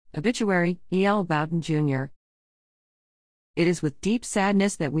Obituary, E.L. Bowden Jr. It is with deep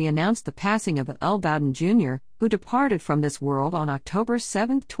sadness that we announce the passing of L. Bowden Jr., who departed from this world on October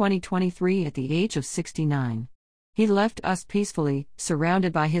 7, 2023 at the age of 69. He left us peacefully,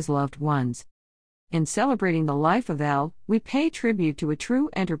 surrounded by his loved ones. In celebrating the life of L., we pay tribute to a true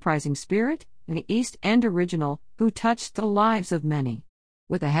enterprising spirit, an East End original, who touched the lives of many.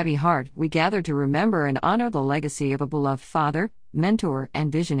 With a heavy heart, we gather to remember and honor the legacy of a beloved father, mentor,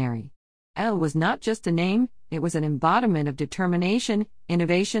 and visionary. L was not just a name, it was an embodiment of determination,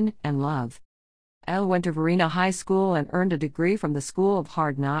 innovation, and love. L went to Verena High School and earned a degree from the School of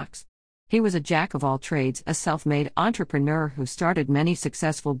Hard Knocks. He was a jack of all trades, a self-made entrepreneur who started many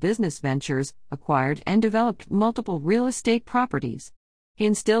successful business ventures, acquired and developed multiple real estate properties. He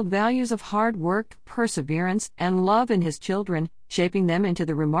instilled values of hard work, perseverance, and love in his children, shaping them into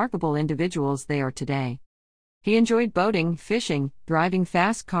the remarkable individuals they are today. He enjoyed boating, fishing, driving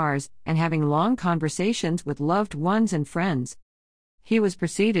fast cars, and having long conversations with loved ones and friends. He was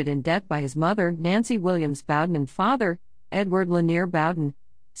preceded in death by his mother, Nancy Williams Bowden, and father, Edward Lanier Bowden,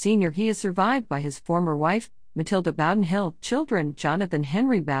 Sr. He is survived by his former wife, Matilda Bowden Hill, children, Jonathan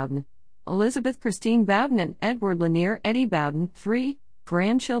Henry Bowden, Elizabeth Christine Bowden, and Edward Lanier Eddie Bowden, 3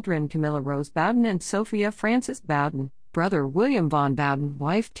 grandchildren, Camilla Rose Bowden and Sophia Frances Bowden, brother William Vaughn Bowden,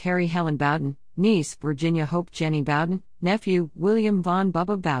 wife Terry Helen Bowden, niece Virginia Hope Jenny Bowden, nephew William Vaughn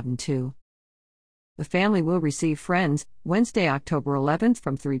Bubba Bowden II. The family will receive friends Wednesday, October 11th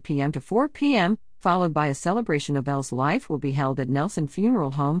from 3 p.m. to 4 p.m., followed by a celebration of L's life will be held at Nelson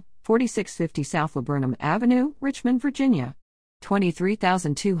Funeral Home, 4650 South Laburnum Avenue, Richmond, Virginia.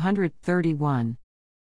 23231.